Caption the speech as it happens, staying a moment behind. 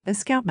A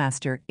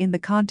Scoutmaster, in the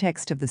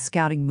context of the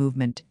Scouting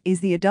movement, is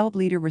the adult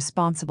leader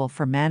responsible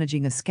for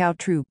managing a Scout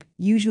troop,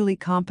 usually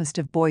composed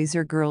of boys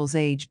or girls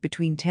aged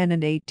between 10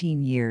 and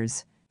 18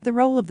 years. The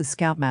role of the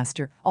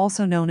Scoutmaster,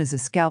 also known as a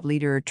Scout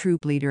leader or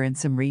troop leader in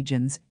some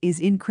regions, is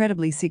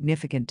incredibly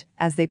significant,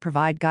 as they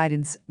provide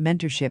guidance,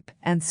 mentorship,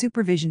 and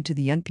supervision to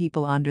the young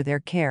people under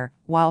their care,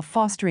 while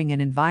fostering an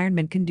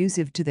environment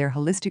conducive to their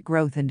holistic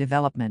growth and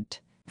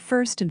development.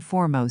 First and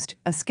foremost,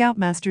 a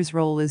Scoutmaster's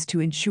role is to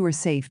ensure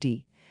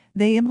safety.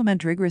 They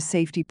implement rigorous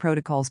safety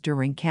protocols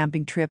during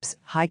camping trips,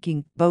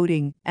 hiking,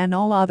 boating, and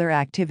all other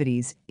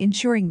activities,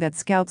 ensuring that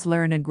Scouts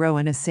learn and grow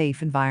in a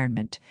safe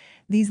environment.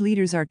 These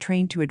leaders are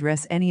trained to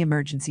address any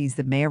emergencies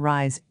that may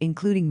arise,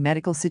 including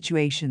medical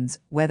situations,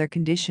 weather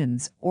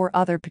conditions, or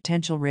other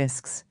potential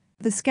risks.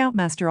 The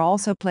Scoutmaster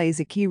also plays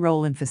a key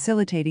role in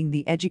facilitating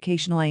the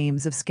educational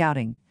aims of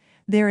Scouting.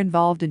 They're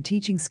involved in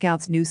teaching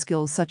Scouts new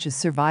skills such as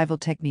survival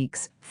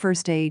techniques,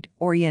 first aid,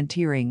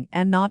 orienteering,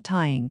 and knot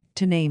tying,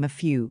 to name a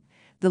few.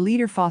 The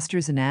leader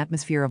fosters an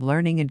atmosphere of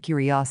learning and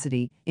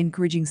curiosity,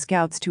 encouraging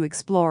Scouts to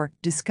explore,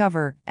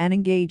 discover, and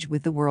engage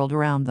with the world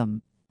around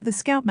them. The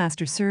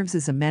Scoutmaster serves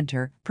as a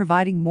mentor,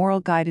 providing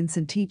moral guidance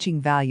and teaching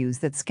values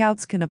that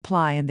Scouts can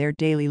apply in their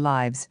daily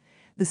lives.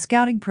 The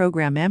Scouting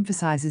program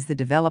emphasizes the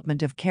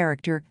development of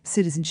character,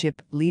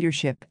 citizenship,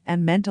 leadership,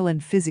 and mental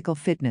and physical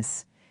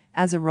fitness.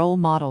 As a role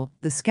model,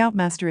 the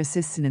Scoutmaster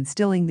assists in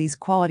instilling these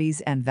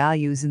qualities and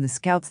values in the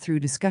Scouts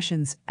through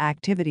discussions,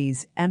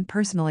 activities, and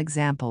personal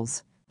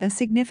examples. A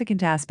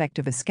significant aspect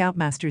of a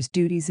Scoutmaster's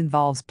duties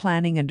involves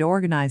planning and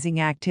organizing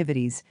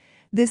activities.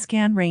 This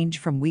can range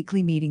from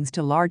weekly meetings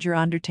to larger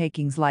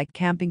undertakings like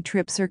camping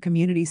trips or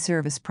community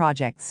service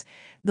projects.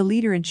 The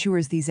leader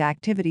ensures these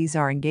activities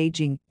are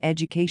engaging,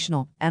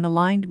 educational, and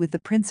aligned with the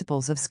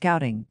principles of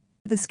Scouting.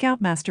 The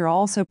Scoutmaster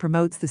also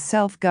promotes the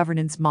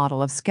self-governance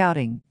model of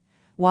Scouting.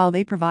 While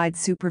they provide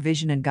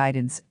supervision and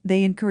guidance,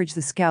 they encourage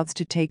the Scouts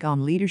to take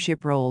on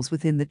leadership roles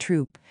within the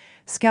troop.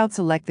 Scouts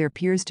elect their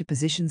peers to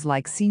positions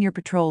like senior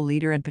patrol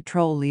leader and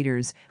patrol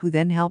leaders, who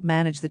then help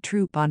manage the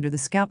troop under the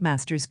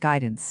Scoutmaster's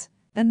guidance.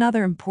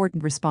 Another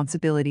important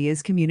responsibility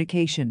is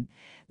communication.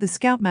 The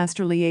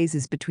Scoutmaster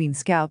liaises between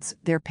Scouts,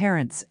 their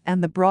parents,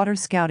 and the broader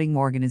Scouting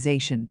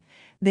organization.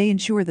 They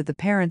ensure that the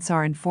parents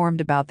are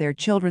informed about their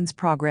children's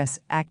progress,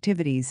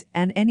 activities,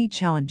 and any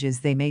challenges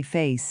they may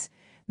face.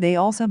 They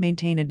also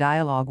maintain a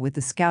dialogue with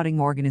the Scouting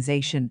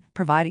organization,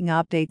 providing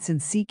updates and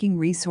seeking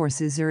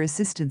resources or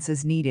assistance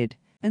as needed.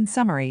 In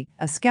summary,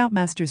 a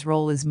Scoutmaster's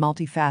role is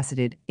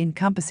multifaceted,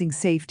 encompassing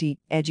safety,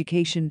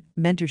 education,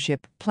 mentorship,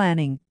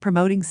 planning,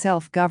 promoting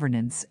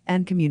self-governance,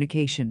 and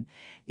communication.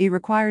 It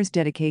requires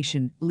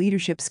dedication,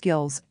 leadership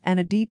skills, and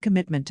a deep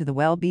commitment to the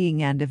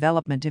well-being and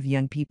development of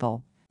young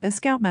people. A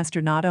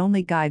Scoutmaster not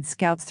only guides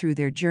Scouts through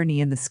their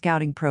journey in the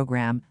Scouting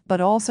program, but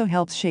also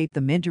helps shape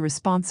them into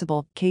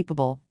responsible,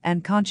 capable,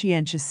 and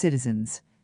conscientious citizens.